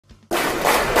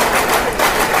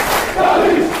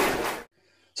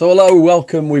So hello,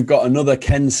 welcome. We've got another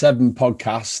Kenn7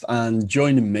 podcast, and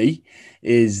joining me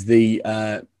is the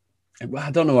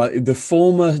I don't know, the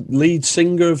former lead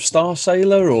singer of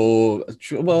Starsailor, or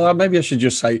well, maybe I should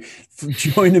just say,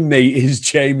 joining me is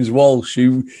James Walsh,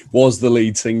 who was the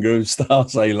lead singer of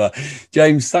Starsailor.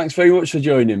 James, thanks very much for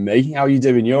joining me. How are you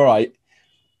doing? You all right?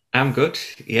 I'm good.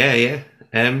 Yeah.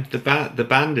 The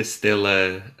band is still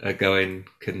a going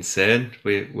concern.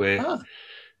 Ah,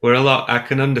 We're a lot. I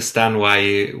can understand why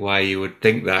you would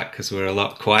think that, because we're a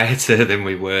lot quieter than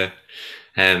we were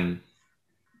um,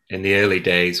 in the early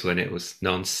days when it was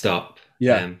non-stop.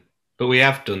 yeah. But we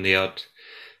have done the odd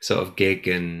sort of gig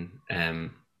and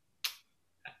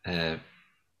uh,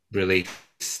 release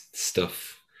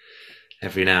stuff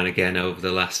every now and again over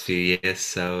the last few years.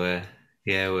 So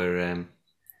yeah,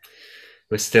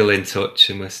 we're still in touch,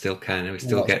 and we Well,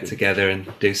 still that's get good. together and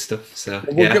do stuff. So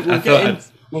Well, yeah, I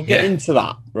thought we'll get yeah. into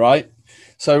that, right?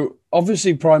 So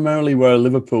obviously, primarily we're a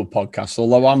Liverpool podcast,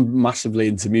 although I'm massively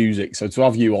into music. So to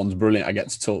have you on's brilliant. I get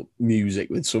to talk music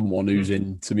with someone who's Mm,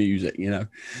 into music, you know.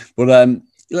 But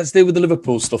let's deal with the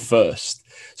Liverpool stuff first.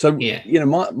 So yeah.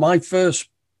 my first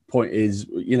point is,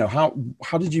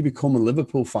 how did you become a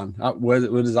Liverpool fan? Where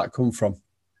does that come from?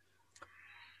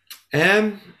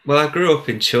 Well, I grew up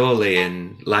in Chorley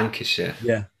in Lancashire,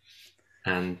 Yeah,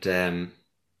 and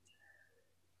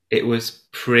it was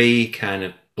pre kind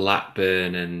of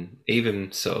Blackburn and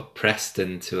even sort of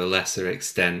Preston to a lesser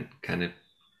extent, kind of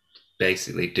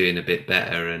basically doing a bit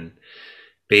better and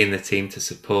being the team to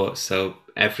support. So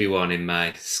everyone in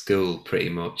my school pretty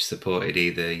much supported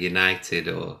either United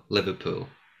or Liverpool.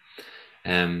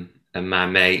 And my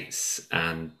mates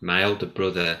and my older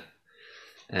brother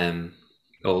um,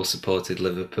 all supported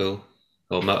Liverpool,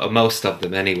 or most of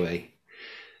them anyway.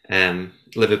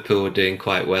 Liverpool were doing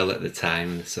quite well at the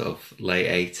time, sort of late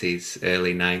 80s,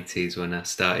 early 90s when I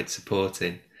started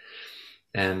supporting.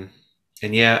 Um,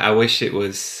 and yeah, I wish it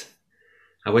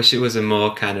was a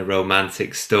more kind of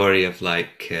romantic story of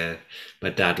like my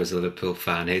dad was a Liverpool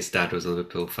fan, his dad was a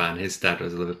Liverpool fan, his dad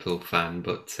was a Liverpool fan,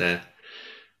 but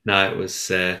no, it was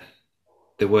there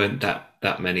weren't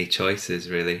that many choices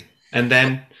really. And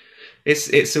then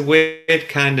it's a weird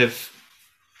kind of,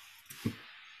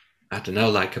 I don't know,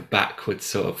 like a backward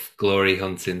sort of glory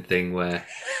hunting thing where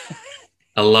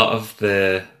a lot of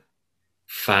the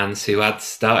fans who had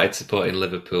started supporting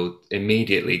Liverpool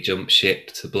immediately jumped ship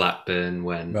to Blackburn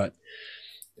when, right.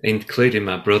 including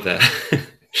my brother,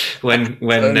 when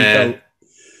Turncoat.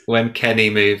 when Kenny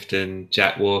moved and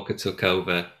Jack Walker took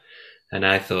over, and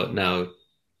I thought, no,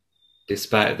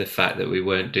 despite the fact that we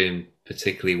weren't doing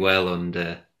particularly well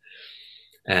under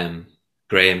um,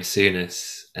 Graham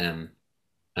Souness,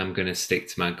 I'm going to stick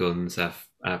to my guns.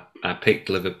 I picked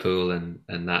Liverpool, and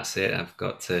that's it.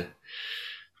 Got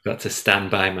to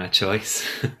stand by my choice.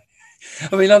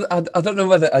 I mean, I don't know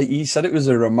whether you said it was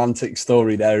a romantic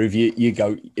story there. If you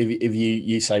go, if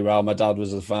you say, well, my dad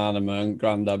was a fan and my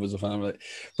granddad was a fan, but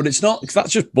it's not, because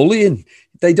that's just bullying.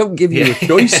 They don't give you Yeah, a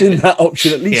choice in that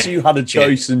option. At least yeah, you had a yeah,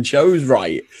 choice and chose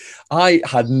right. I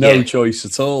had no yeah. choice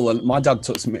at all. And my dad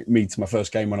took me to my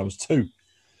first game when I was 2.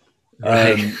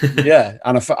 Right. Yeah,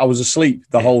 and I was asleep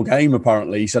the Yeah, whole game.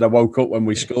 Apparently, he said I woke up when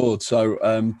we yeah, scored. So,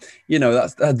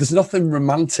 that's there's nothing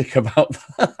romantic about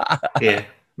that. yeah.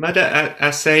 My dad.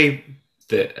 I say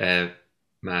that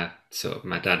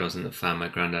my dad wasn't a fan. My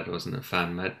granddad wasn't a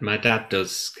fan. My dad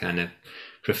does kind of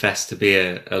profess to be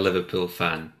a Liverpool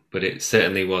fan, but it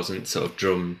certainly wasn't sort of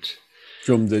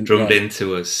Drummed in, drummed right?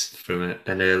 into us from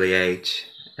an early age.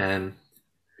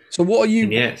 So what are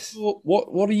And you yes,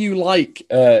 what are you like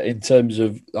in terms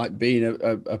of like being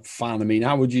a fan? I mean,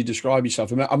 how would you describe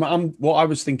yourself? I'm what I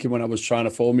was thinking when I was trying to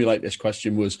formulate this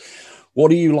question was, what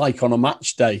are you like on a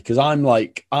match day? Because I'm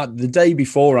like the day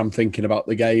before, I'm thinking about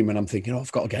the game and I'm thinking, oh,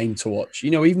 I've got a game to watch.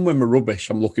 You know, even when we're rubbish,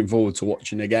 I'm looking forward to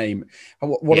watching a game.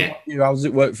 What yeah. about you? How does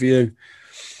it work for you?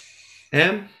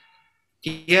 Um,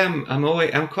 yeah,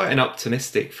 I'm quite an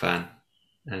optimistic fan,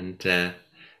 and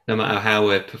no matter how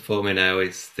we're performing, I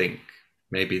always think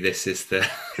maybe this is the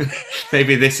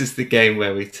maybe this is the game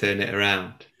where we turn it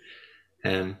around.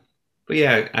 Um, but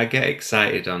yeah, I get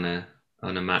excited on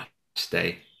a match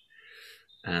day,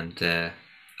 and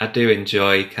I do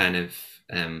enjoy kind of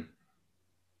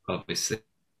obviously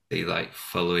like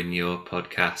following your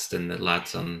podcast and the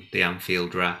lads on the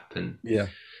Anfield Wrap, and Yeah,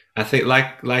 I think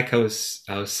like I was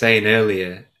saying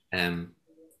earlier,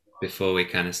 before we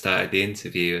kind of started the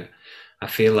interview, I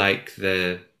feel like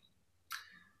the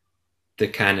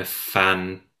kind of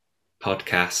fan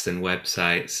podcasts and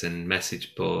websites and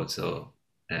message boards or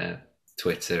uh,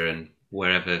 Twitter and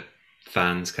wherever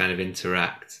fans kind of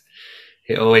interact,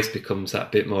 it always becomes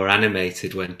that bit more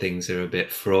animated when things are a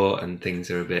bit fraught and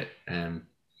things are a bit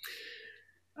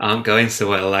aren't going so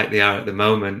well like they are at the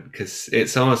moment, because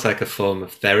it's almost like a form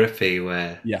of therapy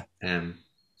where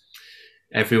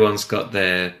everyone's got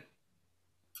their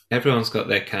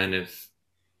kind of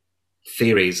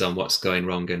theories on what's going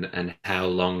wrong and how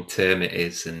long term it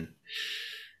is, and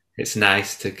it's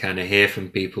nice to kind of hear from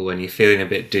people when you're feeling a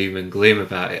bit doom and gloom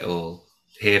about it all,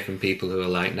 hear from people who are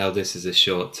like, no, this is a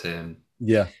short term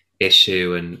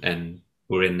issue, and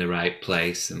we're in the right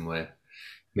place and we're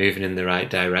moving in the right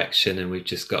direction, and we've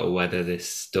just got to weather this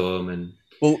storm. And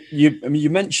well, you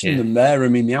mentioned them there. I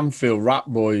mean, the Anfield Rat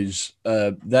Boys,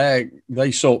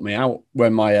 they sort me out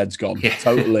when my head's gone.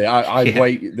 Totally. I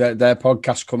wait. Their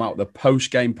podcast come out, the post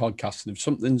game podcast, and if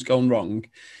something's gone wrong,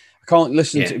 I can't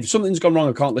listen to. If something's gone wrong,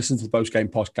 I can't listen to the post game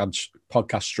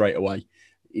podcast straight away.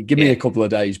 Give me a couple of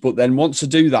days, but then once I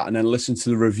do that and then listen to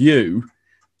the review,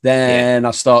 then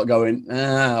I start going,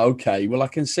 okay, well, I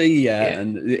can see,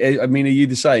 And I mean, are you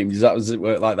the same? Does it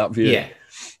work like that for you?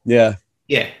 Yeah.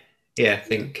 I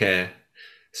think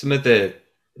some of the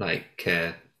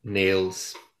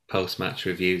Neil's post-match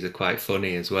reviews are quite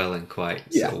funny as well, and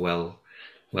quite sort of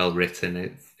well written.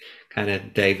 It's kind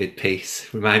of David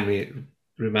Peace reminds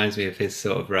me of his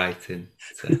sort of writing.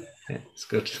 So it's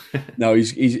good. No,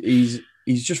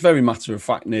 he's just very matter of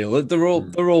fact, Neil. They're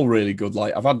all really good.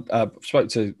 Like I've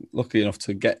lucky enough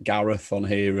to get Gareth on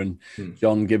here, and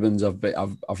John Gibbons I've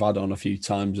had on a few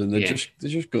times, and they're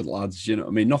just good lads. You know what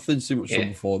I mean? Nothing's too much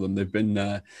trouble for them. They've been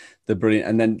they're brilliant.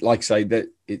 And then, like I say, that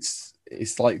it's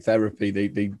like therapy.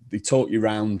 They talk you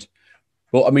round.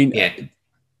 But I mean,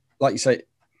 like you say,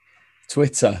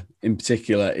 Twitter in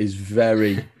particular is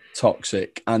very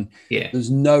toxic, and there's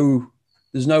no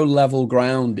level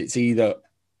ground. It's either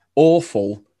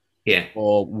awful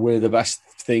or we're the best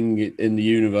thing in the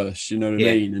universe, you know what I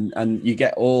mean? And you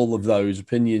get all of those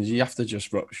opinions. You have to just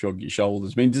shrug your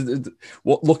shoulders. I mean,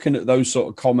 looking at those sort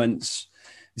of comments,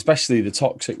 especially the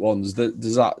toxic ones,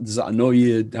 does that annoy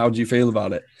you? How do you feel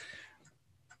about it?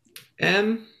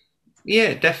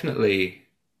 Definitely.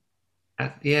 I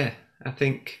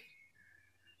think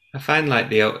I find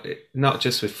like not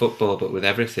just with football but with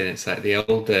everything, it's like the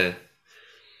older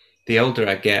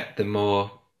I get, the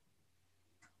more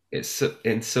it's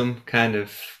in some kind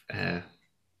of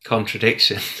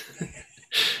contradiction.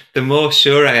 The more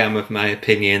sure I am of my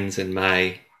opinions and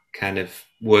my kind of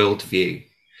worldview,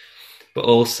 but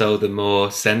also the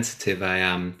more sensitive I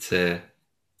am to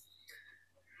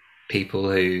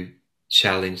people who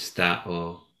challenge that,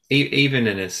 or even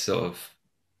in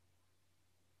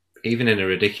a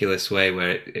ridiculous way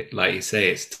where it like you say,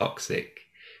 it's toxic.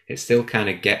 It still kind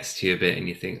of gets to you a bit, and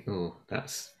you think, oh,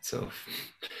 that's sort of...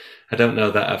 I don't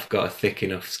know that I've got a thick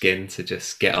enough skin to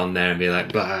just get on there and be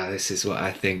like, blah, this is what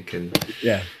I think. And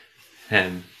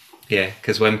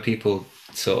because when people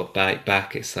sort of bite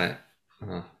back, it's like,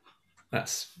 oh,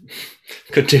 that's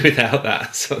could do without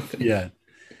that sort of thing. Yeah,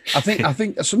 I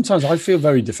think sometimes I feel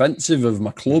very defensive of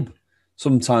my club.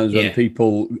 Sometimes when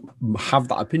people have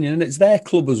that opinion, and it's their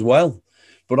club as well.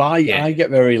 But I get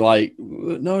very like,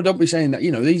 no, don't be saying that.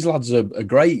 You know, these lads are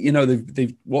great. You know,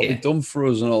 they've done for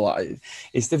us and all that.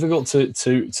 It's difficult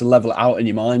to level it out in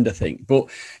your mind, I think. But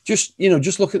just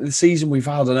look at the season we've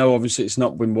had. I know obviously it's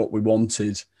not been what we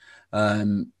wanted. How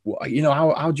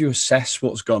do you assess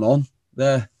what's gone on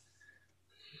there?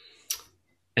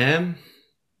 I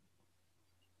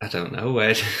don't know.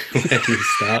 Where do you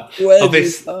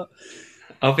start?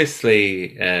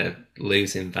 Obviously,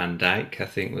 losing Van Dijk, I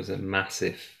think, was a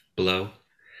massive blow.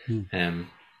 But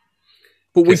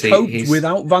we coped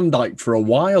without Van Dijk for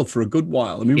a good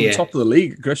while. I mean, we were top of the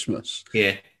league at Christmas.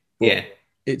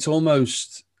 It's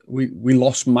almost we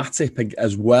lost Matip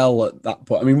as well at that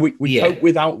point. I mean, we coped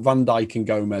without Van Dijk and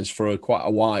Gomez for quite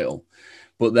a while,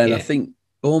 but then I think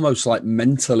almost like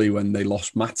mentally when they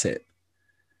lost Matip,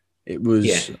 it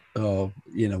was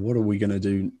what are we going to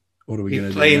do? What are we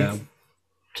going to do now?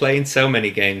 Playing so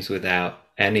many games without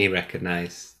any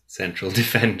recognised central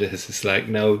defenders, it's like,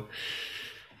 no,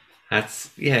 that's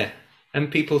and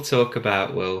people talk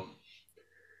about, well,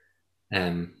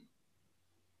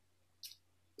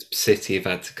 City have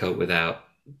had to cope without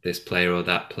this player or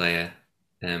that player,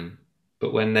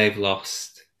 but when they've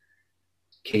lost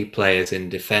key players in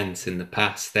defence in the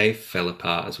past, they've fell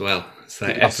apart as well. It's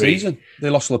like last season they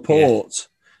lost Laporte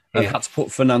and had to put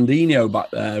Fernandinho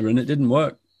back there, and it didn't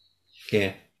work.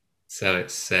 So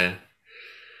it's I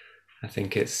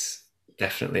think it's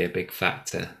definitely a big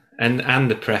factor, and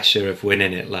the pressure of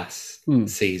winning it last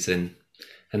season,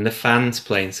 and the fans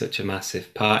playing such a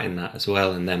massive part in that as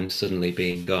well, and them suddenly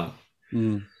being gone.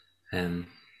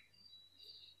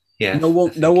 Yeah,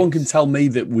 No one can tell me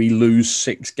that we lose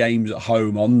 6 games at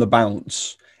home on the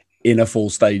bounce in a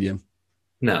full stadium.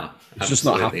 No, It's just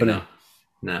not absolutely happening.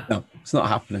 not. No, it's not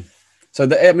happening. So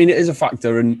I mean, it is a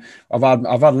factor, and I've had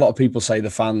a lot of people say the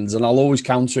fans, and I'll always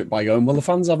counter it by going, well, the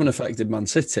fans haven't affected Man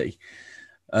City,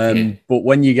 but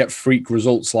when you get freak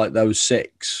results like those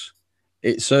 6,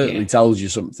 it certainly tells you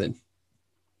something.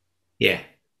 Yeah,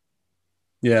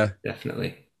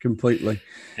 definitely, completely.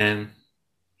 And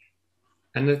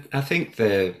I think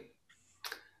the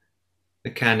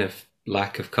kind of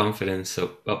lack of confidence,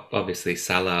 obviously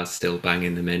Salah's still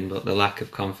banging them in, but the lack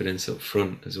of confidence up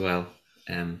front as well.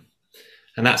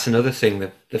 And that's another thing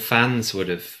that the fans would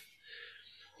have.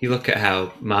 You look at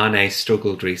how Mane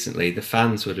struggled recently, the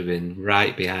fans would have been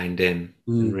right behind him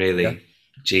and really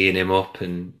geeing him up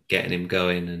and getting him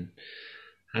going. And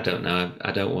I don't know,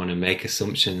 I don't want to make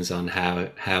assumptions on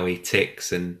how he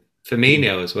ticks. And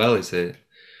Firmino as well is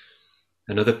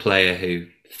another player who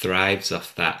thrives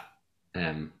off that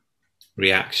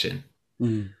reaction.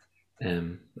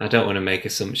 I don't want to make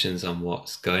assumptions on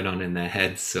what's going on in their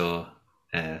heads or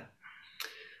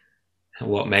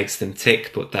what makes them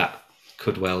tick, but that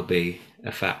could well be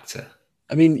a factor.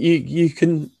 I mean, you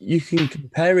can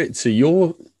compare it to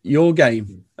your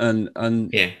game, and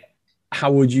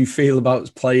how would you feel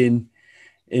about playing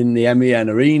in the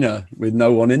MEN arena with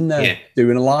no one in there,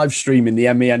 doing a live stream in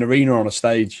the MEN arena on a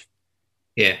stage?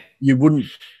 Yeah, you wouldn't.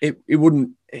 It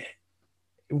wouldn't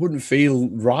feel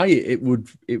right. It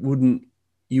wouldn't.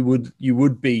 You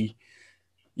would be.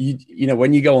 You know,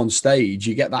 when you go on stage,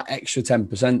 you get that extra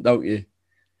 10%, don't you?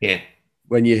 Yeah.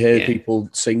 When you hear people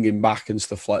singing back and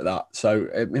stuff like that. So,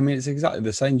 I mean, it's exactly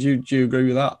the same. Do you agree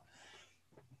with that?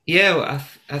 Yeah, well,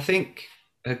 I think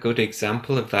a good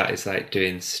example of that is like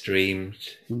doing streamed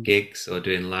gigs or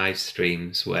doing live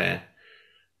streams where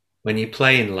when you're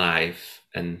playing live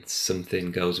and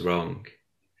something goes wrong,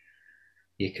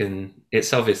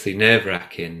 it's obviously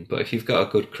nerve-wracking, but if you've got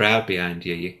a good crowd behind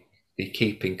you, they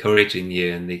keep encouraging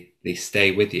you and they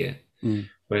stay with you.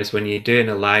 Whereas when you're doing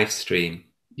a live stream,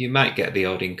 you might get the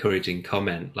odd encouraging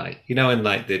comment, like, you know, and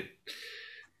like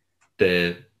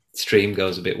the stream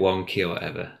goes a bit wonky or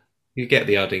whatever, you get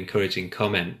the odd encouraging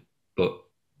comment, but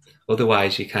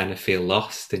otherwise you kind of feel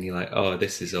lost and you're like, oh,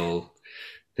 this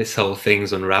whole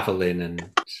thing's unraveling. And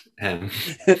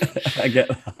I get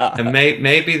that. And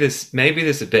maybe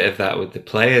there's a bit of that with the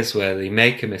players where they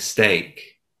make a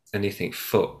mistake and you think,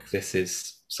 fuck, this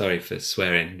is, sorry for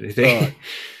swearing, they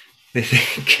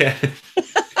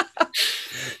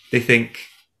think,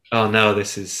 oh no,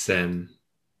 this is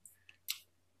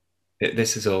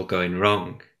all going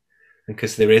wrong, and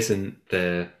because there isn't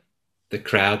the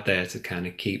crowd there to kind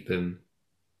of keep them,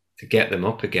 to get them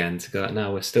up again, to go,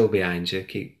 no, we're still behind you,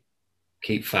 keep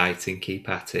fighting, keep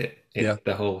at it.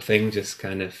 The whole thing just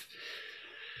kind of,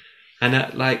 and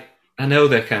I know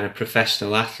they're kind of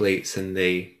professional athletes and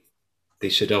they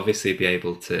should obviously be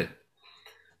able to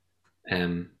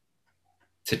do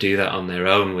that on their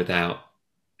own without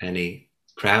any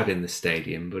crowd in the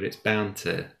stadium, but it's bound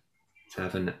to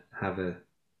have an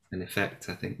effect,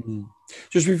 I think.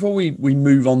 Just before we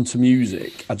move on to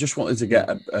music, I just wanted to get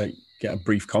a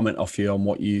brief comment off you on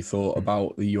what you thought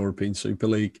about the European Super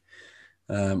League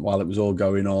while it was all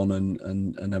going on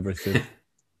and everything.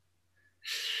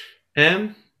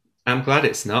 I'm glad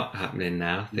it's not happening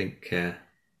now. I think,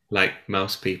 like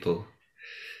most people,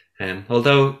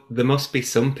 although there must be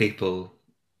some people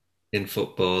in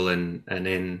football and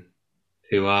in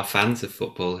who are fans of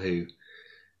football who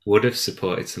would have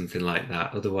supported something like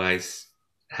that. Otherwise,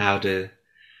 how do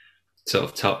sort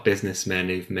of top businessmen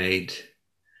who've made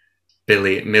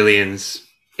millions,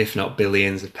 if not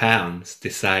billions of pounds,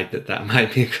 decide that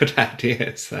might be a good idea?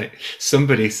 It's like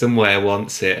somebody somewhere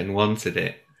wants it and wanted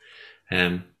it.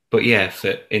 But yeah,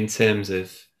 in terms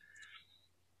of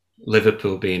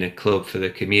Liverpool being a club for the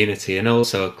community and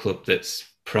also a club that's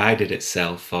prided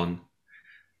itself on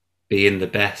being the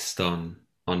best on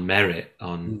merit,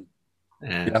 on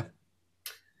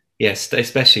yes,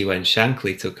 especially when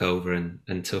Shankly took over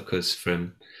and took us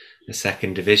from a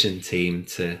second division team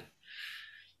to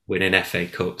winning FA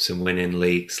Cups and winning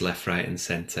leagues left, right and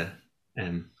centre.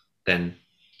 Then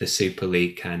the Super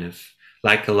League kind of,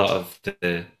 like a lot of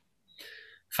the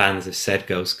fans have said,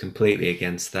 goes completely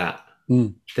against that.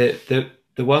 The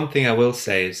one thing I will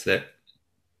say is that,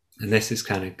 and this is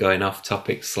kind of going off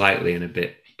topic slightly and a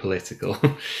bit political,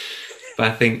 but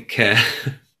I think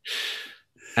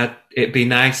it'd be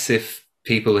nice if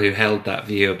people who held that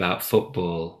view about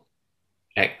football,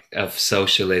 of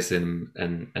socialism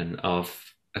and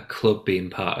of a club being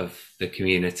part of the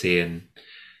community and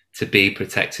to be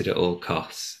protected at all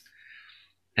costs,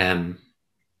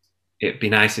 it'd be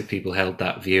nice if people held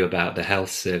that view about the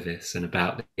health service and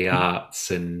about the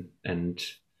arts and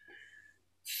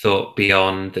thought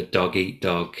beyond the dog eat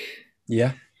dog,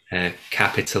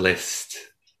 capitalist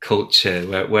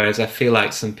culture. Whereas I feel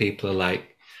like some people are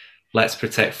like, let's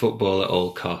protect football at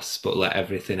all costs, but let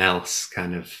everything else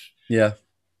kind of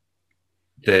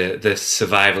the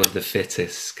survival of the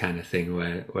fittest kind of thing,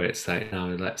 where it's like,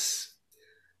 no, let's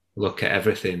look at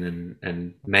everything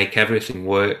and make everything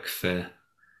work for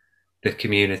the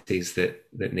communities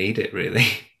that need it, really.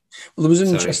 Well, there was an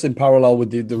interesting parallel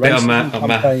with the racism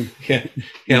campaign.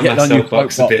 My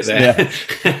soapbox a bit there.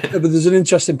 But there's an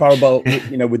interesting parallel,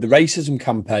 you know, with the racism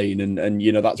campaign, and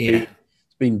you know, that's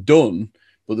been done,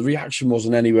 but the reaction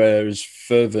wasn't anywhere as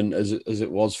fervent as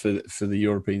it was for the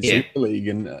European Super League,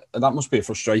 and that must be a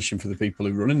frustration for the people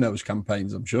who run in those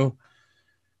campaigns, I'm sure.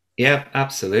 Yeah,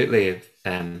 absolutely.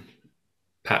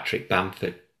 Patrick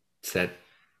Bamford said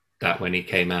that when he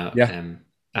came out.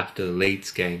 After the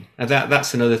Leeds game, and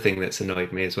that's another thing that's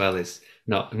annoyed me as well, is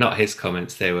not his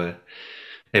comments. They were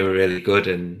really good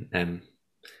and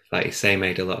like you say,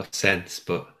 made a lot of sense,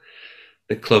 but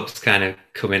the club's kind of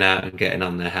coming out and getting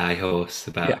on their high horse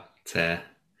about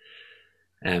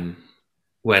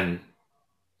when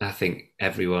I think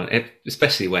everyone,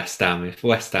 especially West Ham, if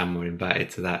West Ham were invited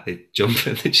to that, they'd jump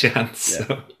at the chance.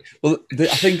 So. Well, I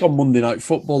think on Monday Night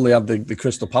Football they had the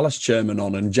Crystal Palace chairman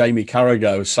on, and Jamie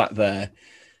Carragher sat there.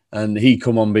 And he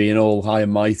come on being all high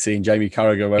and mighty, and Jamie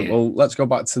Carragher went, well, let's go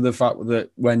back to the fact that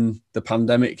when the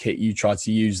pandemic hit, you tried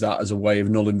to use that as a way of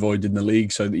null and voiding the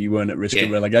league so that you weren't at risk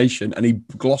of relegation. And he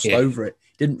glossed over it,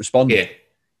 didn't respond.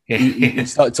 He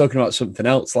started talking about something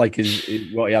else, like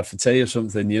what he had for tea or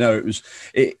something. You know,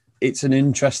 it's an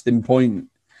interesting point.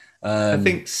 I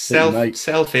think self-interest.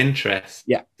 Self-interest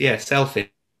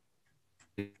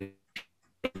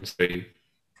through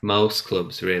most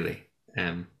clubs, really.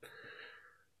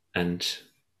 And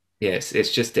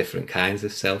it's just different kinds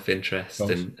of self-interest,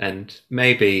 and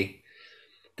maybe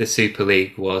the Super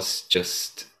League was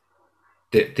just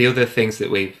the other things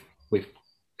that we've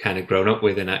kind of grown up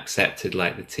with and accepted,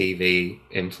 like the TV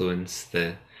influence,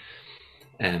 the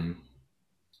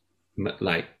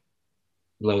like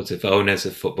loads of owners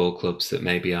of football clubs that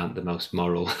maybe aren't the most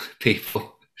moral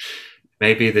people.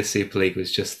 Maybe the Super League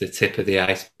was just the tip of the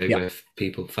iceberg, where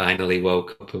people finally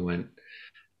woke up and went,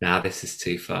 now this is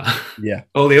too far. Yeah.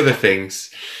 All the other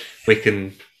things we've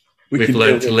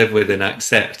learned to live with and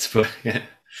accept. But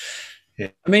I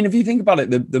mean, if you think about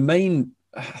it, the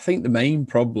main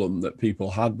problem that people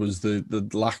had was the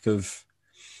lack of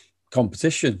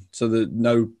competition. So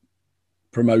no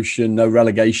promotion, no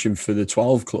relegation for the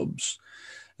 12 clubs.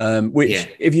 Which,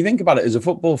 if you think about it as a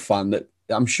football fan, that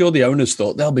I'm sure the owners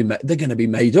thought they're going to be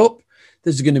made up.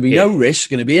 There's going to be no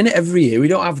risk, going to be in it every year. We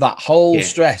don't have that whole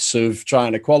stress of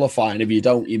trying to qualify, and if you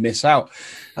don't, you miss out.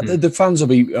 The fans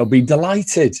will be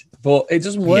delighted, but it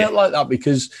doesn't work like that,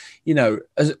 because, you know,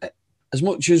 as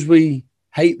much as we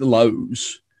hate the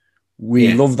lows,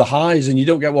 we love the highs, and you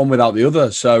don't get one without the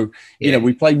other. So, you know,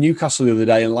 we played Newcastle the other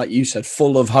day, and like you said,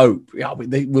 full of hope. Yeah,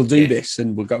 we'll do this,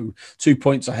 and we'll go 2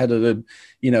 points ahead of the,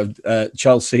 you know,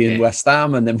 Chelsea and West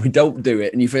Ham, and then we don't do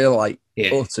it, and you feel like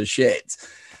utter shit.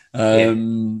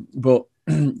 But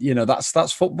you know,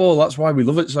 that's football. That's why we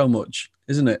love it so much,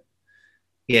 isn't it?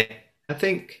 Yeah, I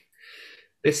think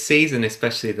this season,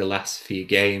 especially the last few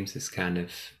games, is kind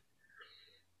of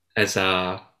as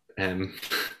our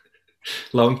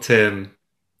long-term,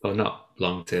 or not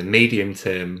long-term,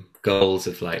 medium-term goals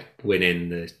of like winning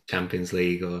the Champions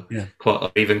League or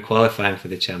even qualifying for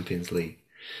the Champions League,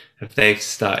 if they've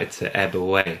started to ebb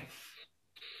away.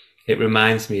 It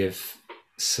reminds me of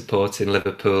supporting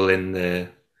Liverpool in the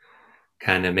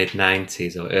kind of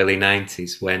mid-90s or early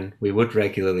 90s, when we would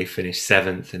regularly finish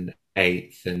 7th and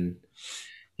 8th, and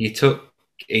you took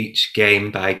each game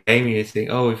by game and you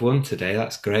think, oh, we've won today,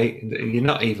 that's great. And you're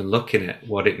not even looking at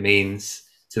what it means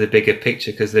to the bigger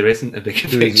picture, because there isn't a bigger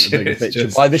picture.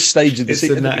 Just, by this stage of the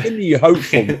season, at the beginning you're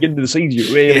hopeful, beginning of the season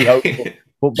you're really hopeful,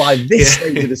 but by this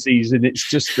stage of the season it's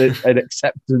just an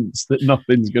acceptance that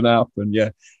nothing's going to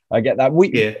happen. I get that.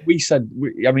 We said,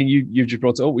 I mean, you just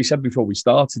brought it up. We said before we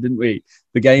started, didn't we?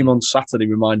 The game on Saturday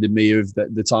reminded me of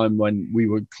the time when we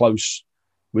were close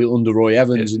under Roy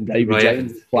Evans and David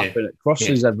James clapping at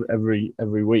crosses every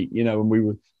week. You know, and we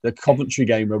were the Coventry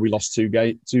game where we lost two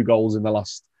goals in the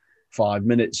last 5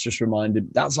 minutes. Just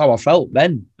reminded. That's how I felt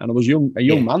then, and I was a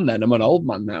young man then. I'm an old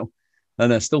man now,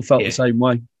 and I still felt the same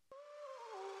way.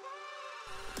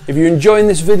 If you're enjoying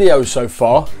this video so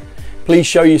far, please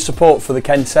show your support for the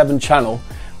Kenn7 channel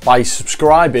by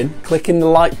subscribing, clicking the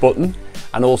like button,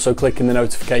 and also clicking the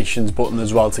notifications button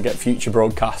as well to get future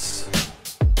broadcasts.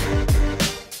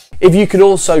 If you could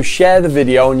also share the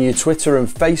video on your Twitter and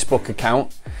Facebook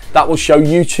account, that will show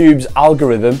YouTube's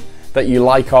algorithm that you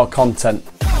like our content.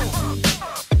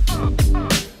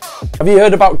 Have you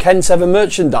heard about Kenn7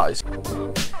 merchandise?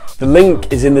 The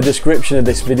link is in the description of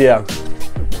this video.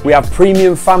 We have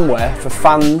premium fanwear for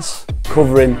fans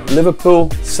covering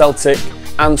Liverpool, Celtic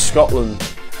and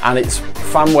Scotland, and it's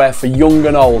fanwear for young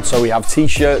and old, so we have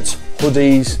t-shirts,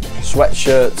 hoodies,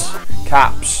 sweatshirts,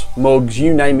 caps, mugs,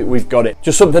 you name it, we've got it.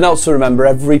 Just something else to remember,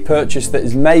 every purchase that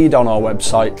is made on our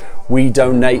website, we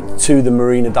donate to the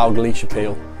Marina Dalglish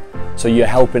Appeal. So you're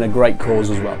helping a great cause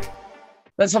as well.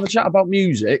 Let's have a chat about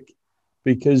music,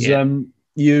 because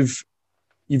you've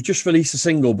just released a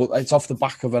single, but it's off the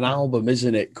back of an album,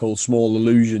 isn't it, called Small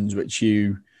Illusions, which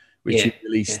you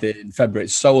released in February.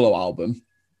 It's a solo album.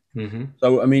 Mm-hmm.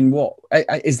 So, I mean, what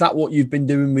is that? What you've been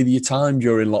doing with your time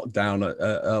during lockdown?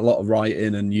 A lot of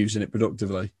writing and using it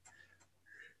productively.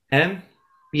 Been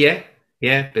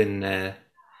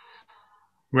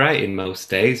writing most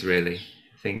days, really.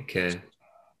 I think,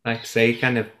 like I say, you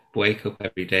kind of wake up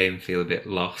every day and feel a bit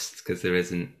lost because there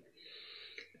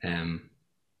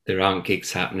aren't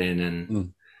gigs happening,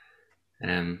 and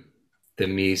the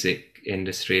music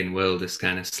industry and world has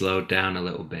kind of slowed down a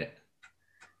little bit.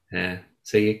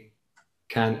 So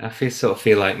I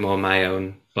feel like more my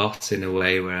own boss in a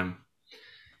way, where I'm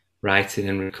writing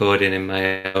and recording in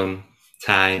my own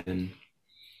time,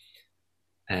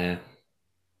 and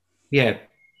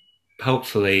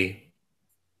hopefully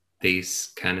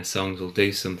these kind of songs will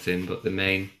do something. But the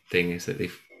main thing is that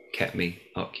they've kept me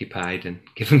occupied and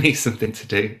given me something to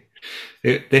do.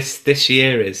 This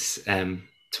year is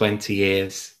 20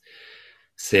 years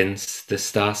since the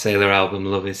Starsailor album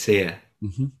Love Is Here.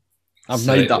 Mm-hmm. I've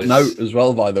made that note as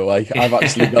well, by the way. I've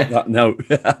actually got that note.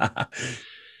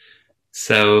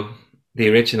 So the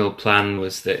original plan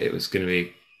was that it was going to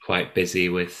be quite busy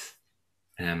with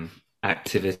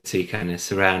activity kind of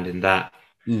surrounding that,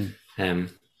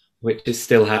 which is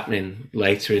still happening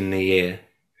later in the year.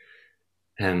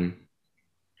 But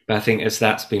I think as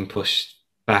that's been pushed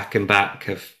back and back,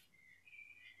 I've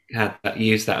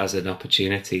used that as an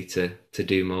opportunity to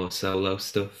do more solo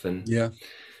stuff, and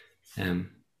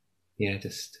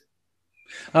just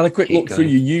I had a quick look through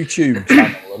your YouTube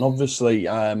channel, and obviously,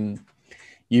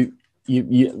 you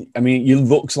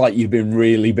looks like you've been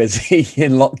really busy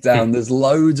in lockdown. There's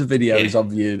loads of videos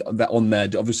of you on there.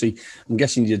 Obviously, I'm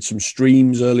guessing you did some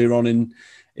streams earlier on in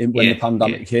when the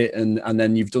pandemic hit, and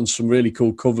then you've done some really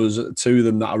cool covers. Two of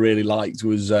them that I really liked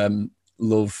was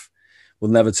 "Love Will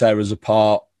Never Tear Us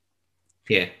Apart."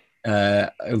 I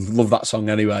love that song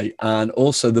anyway, and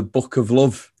also "The Book of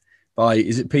Love" by,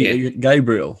 is it Peter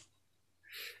Gabriel?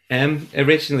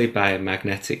 Originally by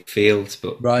Magnetic Fields,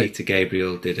 but Peter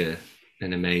Gabriel did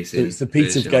an amazing. So it's the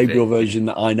Peter Gabriel version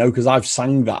that I know, because I've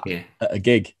sang that at a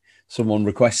gig. Someone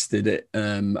requested it,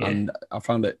 and I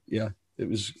found it. Yeah, it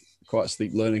was quite a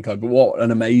steep learning curve. But what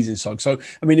an amazing song! So,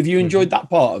 I mean, have you enjoyed that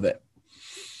part of it?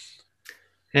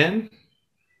 I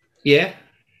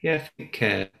think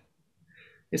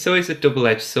it's always a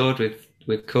double-edged sword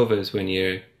with covers when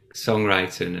you're a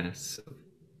songwriter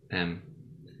and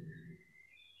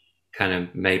kind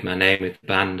of made my name with the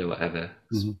band or whatever.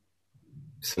 Mm-hmm.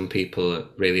 Some people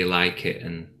really like it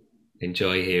and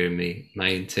enjoy hearing my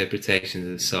interpretations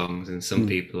of the songs, and some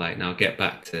people like, now get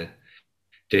back to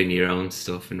doing your own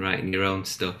stuff and writing your own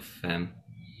stuff.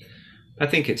 I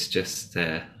think it's just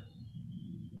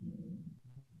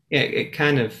it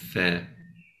kind of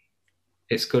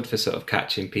it's good for sort of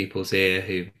catching people's ear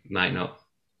who might not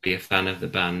be a fan of the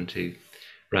band, who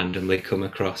randomly come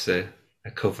across a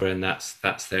cover, and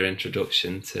that's their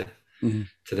introduction to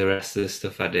the rest of the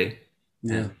stuff I do.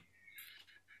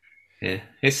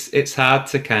 It's hard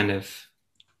to kind of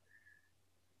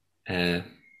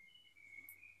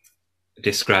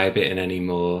describe it in any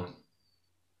more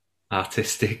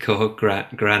artistic or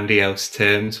grandiose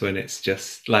terms when it's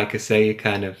just, like I say, you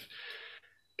kind of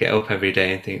get up every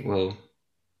day and think, well,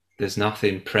 there's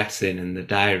nothing pressing in the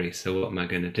diary, so what am I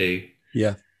going to do?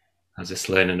 I'll just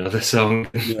learn another song,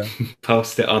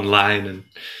 post it online and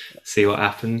see what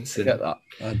happens. I get that.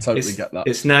 I totally get that.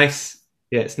 It's nice.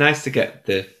 Yeah, it's nice to get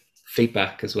the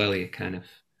feedback as well. You kind of,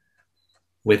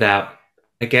 without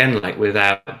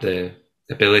the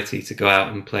ability to go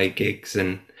out and play gigs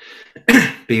and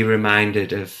be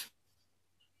reminded of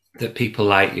that people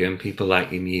like you and people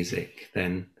like your music,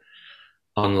 then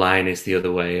online is the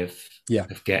other way of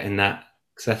getting that.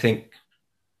 Because I think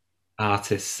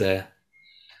artists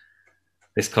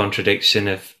this contradiction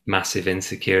of massive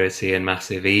insecurity and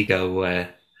massive ego,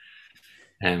 where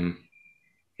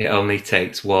it only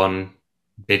takes one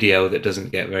video that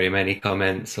doesn't get very many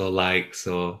comments or likes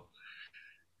or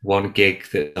one gig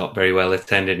that's not very well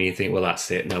attended, and you think, well,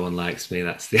 that's it. No one likes me.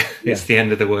 That's Yeah. it's the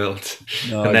end of the world.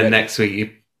 No, and then next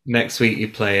week you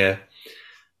play a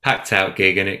packed out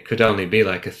gig, and it could only be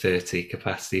like a 30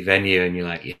 capacity venue, and you're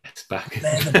like, yes, back.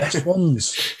 They're the best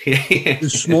ones. Yeah. The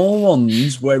small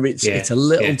ones where it's a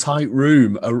little tight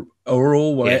room are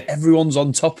all where everyone's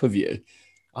on top of you.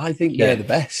 I think they're the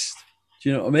best. Do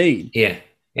you know what I mean? Yeah.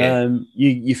 Yeah.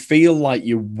 You feel like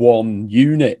you're one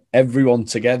unit, everyone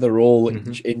together, all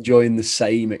enjoying the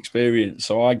same experience.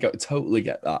 So I totally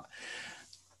get that.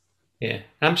 Yeah,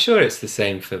 I'm sure it's the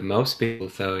same for most people.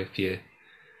 Though,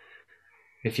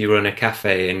 if you run a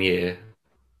cafe and you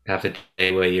have a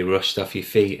day where you're rushed off your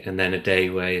feet, and then a day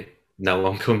where no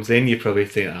one comes in, you probably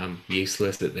think, I'm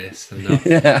useless at this. I'm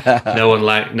not. No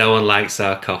one likes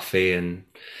our coffee, and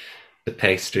the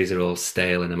pastries are all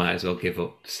stale, and I might as well give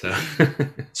up. So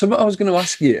I was going to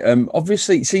ask you,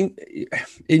 obviously,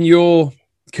 in your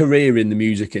career in the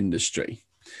music industry,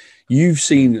 you've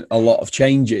seen a lot of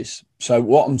changes. So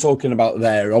what I'm talking about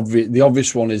there, the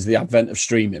obvious one is the advent of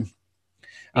streaming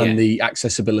and the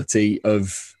accessibility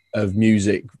of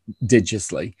music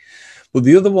digitally. But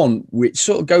the other one, which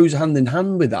sort of goes hand in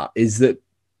hand with that, is that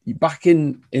back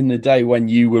in the day when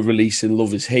you were releasing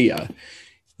Love Is Here,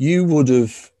 you would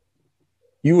have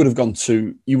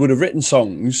written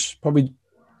songs, probably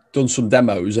done some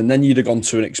demos, and then you'd have gone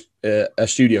to a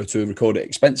studio to record it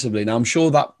expensively. Now, I'm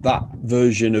sure that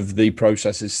version of the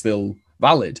process is still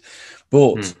valid,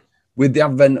 but with the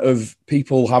advent of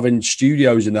people having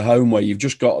studios in the home where you've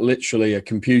just got literally a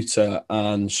computer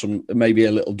and maybe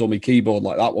a little dummy keyboard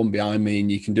like that one behind me,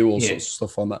 and you can do all sorts of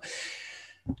stuff on that.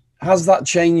 Has that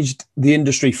changed the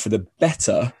industry for the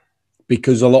better?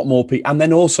 Because a lot more people, and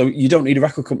then also you don't need a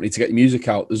record company to get your music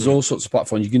out. There's all sorts of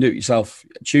platforms. You can do it yourself.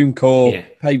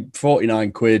 TuneCore, pay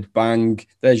 49 quid, bang.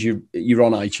 There's you're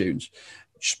on iTunes,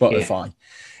 Spotify. Yeah.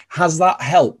 Has that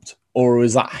helped or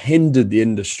has that hindered the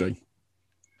industry?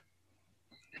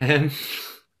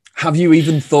 Have you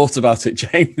even thought about it,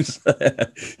 James?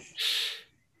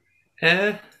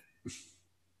 I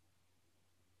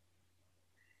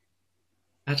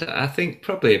think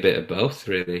probably a bit of both,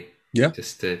 really. Yeah.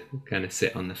 Just to kind of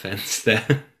sit on the fence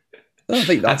there. I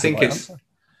think that's answer.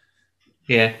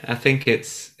 Yeah, I think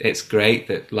it's great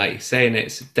that, like you're saying,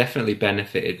 it's definitely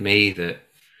benefited me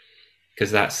because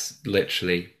that's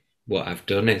literally what I've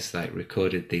done is like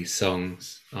recorded these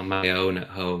songs on my own at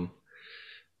home,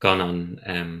 gone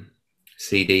on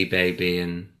CD Baby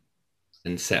and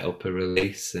set up a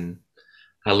release, and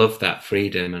I love that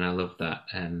freedom, and I love that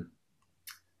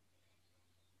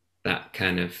that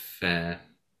kind of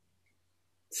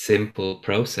simple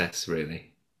process,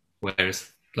 really.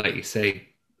 Whereas, like you say,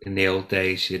 in the old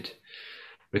days, you'd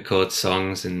record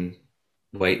songs and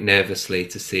wait nervously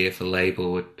to see if a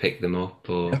label would pick them up,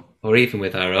 or even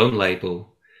with our own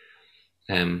label,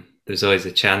 there's always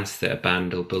a chance that a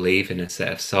band will believe in a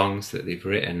set of songs that they've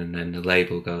written, and then the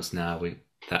label goes, "No,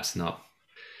 that's not.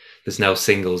 There's no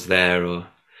singles there." Or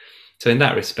so in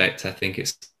that respect, I think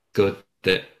it's good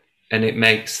that, and it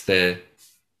makes the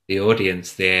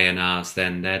audience, the A&Rs,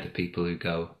 then they're the people who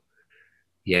go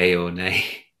yay or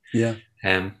nay. Yeah.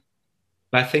 But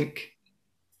I think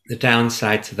the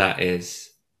downside to that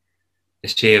is the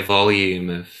sheer volume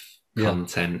of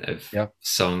content of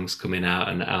songs coming out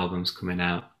and albums coming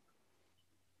out.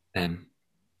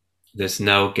 There's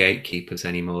no gatekeepers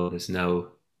anymore. There's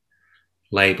no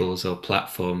labels or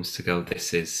platforms to go,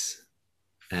 this is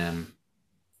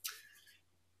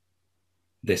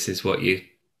what you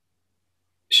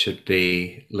should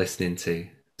be listening to.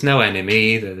 There's no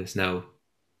enemy either. There's no,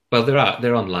 well,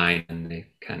 they're online and they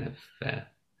kind of.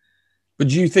 But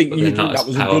do you think that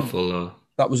was powerful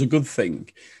that was a good thing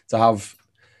to have?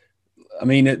 I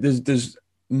mean, there's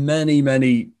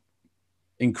many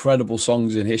incredible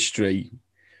songs in history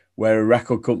where a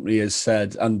record company has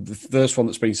said, and the first one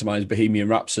that springs to mind is Bohemian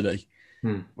Rhapsody,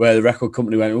 where the record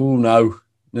company went, "Oh no,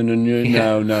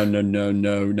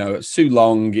 it's too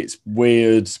long, it's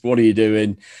weird, what are you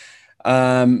doing?"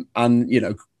 And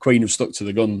Queen have stuck to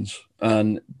the guns,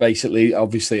 and basically,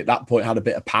 obviously, at that point had a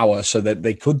bit of power so that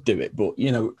they could do it. But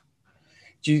do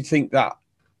you think that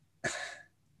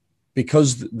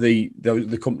because the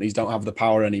companies don't have the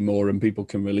power anymore and people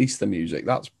can release the music,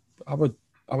 I would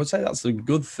say that's a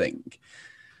good thing.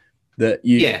 That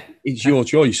it's your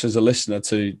choice as a listener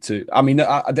to. I mean,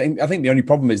 I think the only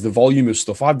problem is the volume of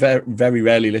stuff. I very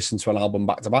rarely listen to an album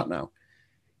back to back now.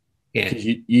 Yeah, because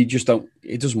you just don't.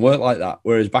 It doesn't work like that.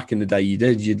 Whereas back in the day,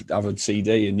 you'd have a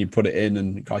CD and you put it in,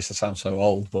 and Christ, I sound so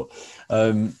old. But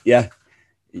yeah,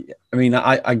 I mean,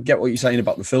 I get what you're saying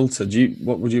about the filter.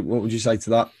 What would you say to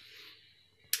that?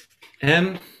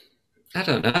 I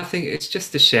don't know. I think it's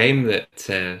just a shame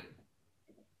that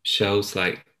shows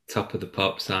like Top of the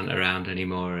Pops aren't around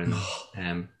anymore, and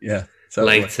Yeah,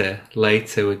 totally.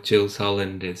 later with Jules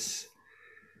Holland is.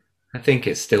 I think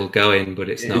it's still going, but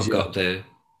It is, yeah.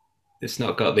 it's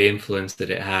not got the influence that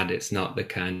it had. It's not the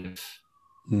kind of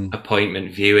Mm.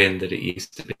 appointment viewing that it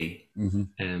used to be.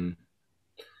 Mm-hmm.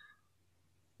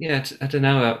 Yeah, I don't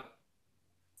know.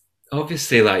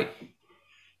 Obviously, like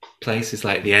places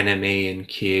like the Enemy and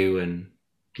Q and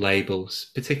labels,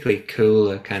 particularly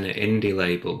cooler kind of indie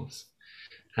labels,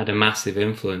 had a massive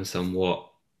influence on what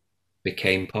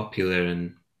became popular.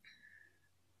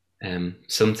 And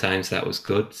sometimes that was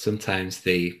good. Sometimes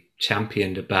they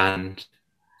championed a band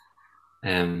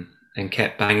and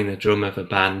kept banging the drum of a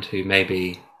band who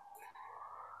maybe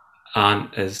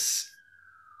aren't as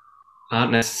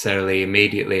aren't necessarily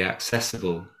immediately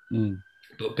accessible, Mm.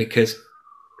 but because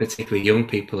particularly young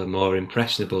people are more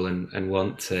impressionable and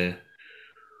want to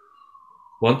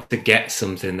get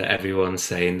something that everyone's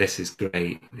saying this is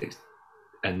great,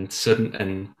 and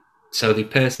so they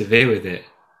persevere with it,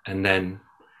 and then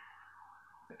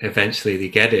eventually they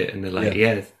get it, and they're like,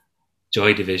 Yeah, yeah,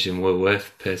 Joy Division were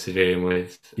worth persevering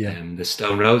with, yeah, the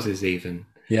Stone Roses even.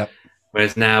 yeah.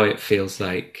 Whereas now it feels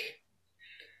like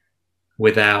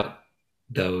without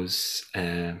those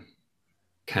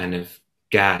kind of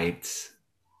guides,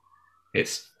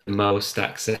 it's the most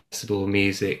accessible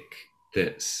music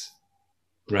that's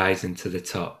rising to the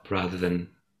top rather than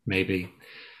maybe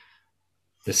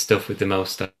the stuff with the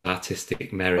most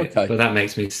artistic merit. Okay. But that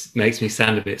makes me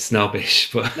sound a bit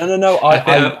snobbish. But No, no, no. I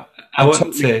think I I want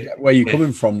totally to. get where you're Yeah,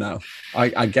 coming from now.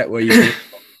 I get where you're coming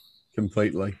from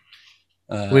completely.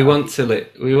 I think, we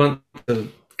want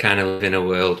to kind of live in a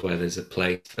world where there's a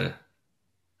place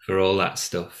for all that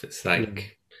stuff. It's yeah,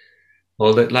 like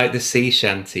all the like the sea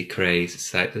shanty craze.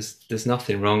 It's like there's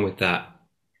nothing wrong with that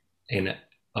in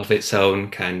of its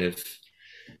own kind of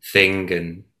thing,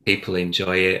 and people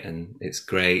enjoy it and it's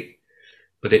great,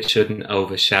 but it shouldn't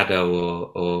overshadow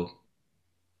or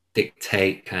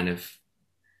dictate kind of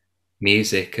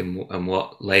music and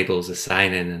what labels are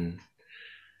signing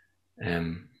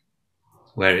and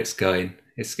where it's going.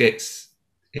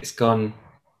 It's gone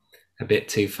a bit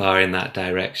too far in that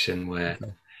direction where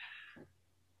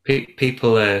okay.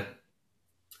 people are.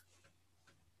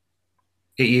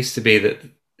 It used to be that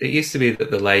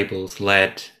the labels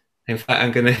led. In fact,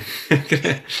 I'm gonna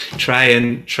try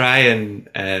and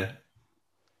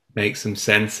make some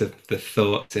sense of the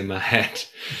thoughts in my head.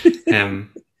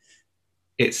 Um,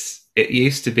 it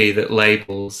used to be that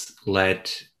labels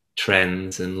led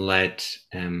trends and led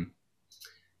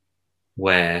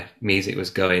where music was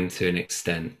going to an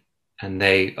extent, and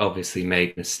they obviously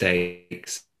made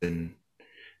mistakes and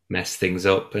messed things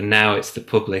up. And now it's the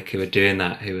public who are doing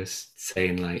that, who are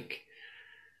saying like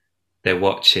they're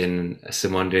watching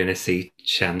someone doing a sea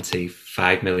shanty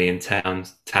 5 million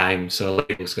times, so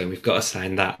labels going, we've got to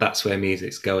sign that. That's where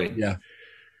music's going. Yeah.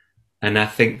 And I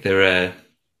think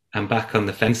I'm back on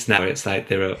the fence now. It's like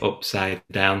there are upside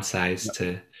downsides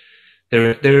to.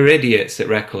 There are idiots at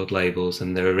record labels,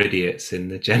 and there are idiots in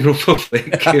the general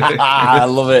public. I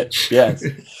love it. Yes,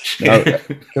 no,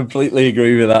 completely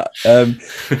agree with that.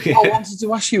 What I wanted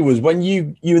to ask you was when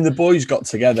you and the boys got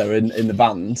together in the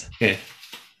band. Yeah,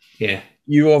 yeah.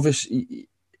 You obviously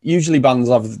usually bands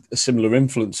have similar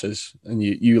influences, and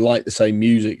you like the same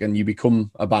music, and you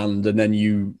become a band, and then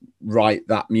you write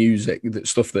that music, that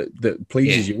stuff that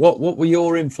pleases you. What were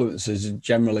your influences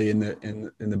generally in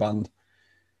the band?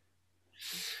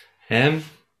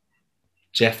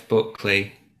 Jeff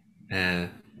Buckley. I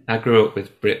grew up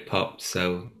with Britpop,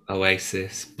 so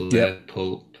Oasis, Blur, Yep.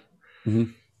 Pulp.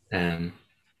 Mm-hmm.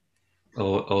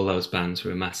 All those bands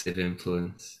were a massive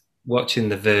influence. Watching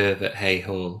the Verve at Hay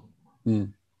Hall,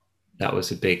 that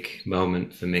was a big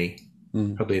moment for me.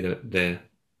 Probably the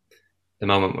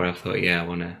moment where I thought, yeah, I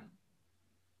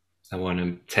want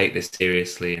to take this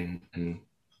seriously and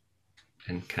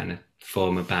kind of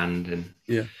form a band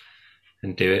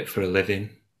and do it for a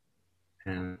living.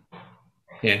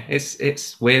 Yeah,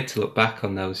 it's weird to look back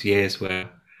on those years where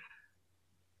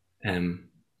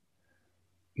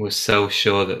was so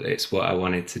sure that it's what I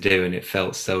wanted to do, and it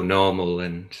felt so normal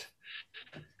and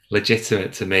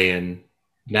legitimate to me. And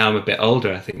now I'm a bit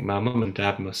older, I think my mum and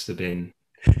dad must have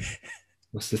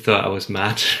thought I was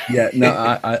mad. Yeah, no,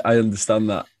 I understand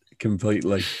that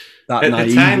completely. That At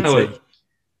the time, naivety.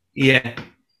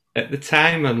 at the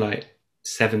time I'm like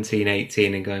 17,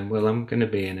 18 and going, well, I'm going to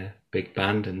be in a big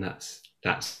band, and that's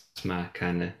my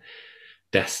kind of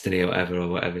destiny or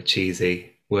whatever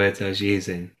cheesy words I was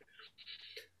using.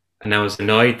 And I was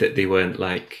annoyed that they weren't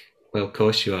like, well, of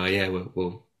course you are. Yeah,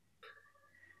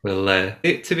 Well,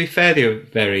 to be fair, they were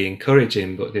very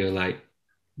encouraging, but they were like,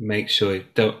 make sure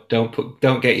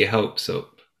don't get your hopes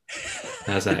up.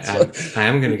 I was like, I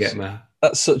am going to get my.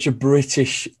 That's such a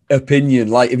British opinion.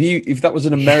 Like if that was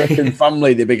an American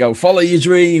family, they'd be go, follow your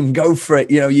dream, go for it.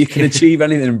 You know, you can achieve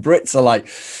anything. And Brits are like,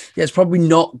 yeah, it's probably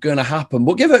not going to happen,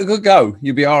 but give it a good go.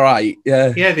 You'll be all right.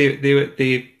 Yeah. Yeah.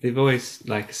 They've always,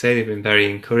 like I say, they've been very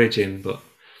encouraging, but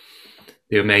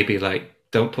they were maybe like,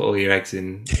 don't put all your eggs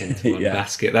into one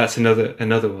basket. That's another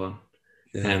one.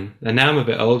 Yeah. And now I'm a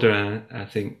bit older, and I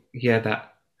think, yeah,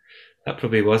 that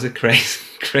probably was a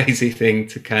crazy thing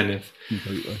to kind of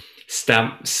completely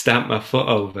stamp my foot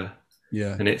over.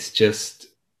 Yeah. And it's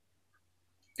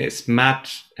mad.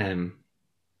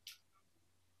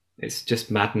 It's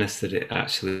just madness that it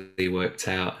actually worked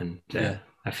out. And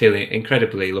I feel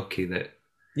incredibly lucky that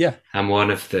I'm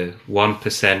one of the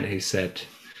 1% who said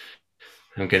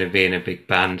I'm going to be in a big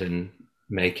band and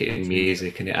make it in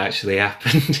music, and it actually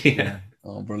happened. Yeah.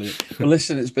 Oh, brilliant. Well,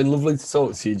 listen, it's been lovely to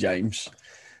talk to you, James.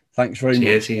 Thanks very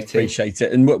much. You appreciate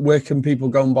it. And where can people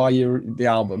go and buy the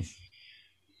album?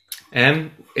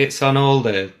 It's on all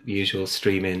the usual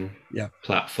streaming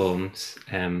platforms.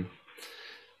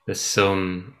 There's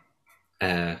some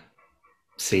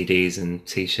CDs and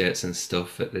T-shirts and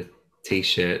stuff at the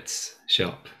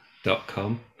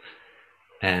tshirtsshop.com.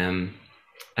 And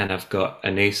I've got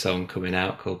a new song coming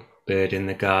out called Bird in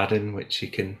the Garden, which you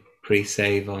can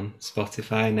pre-save on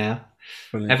Spotify now.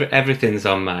 Everything's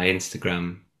on my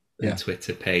Instagram and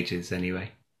Twitter pages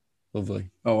anyway. Lovely.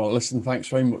 Oh, well, listen, thanks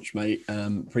very much, mate.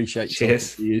 Appreciate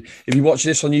Cheers. you. If you watch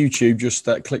this on YouTube, just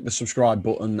click the subscribe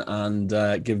button and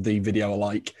give the video a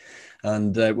like.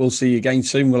 And we'll see you again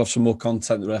soon. We'll have some more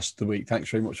content the rest of the week. Thanks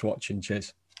very much for watching.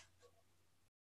 Cheers.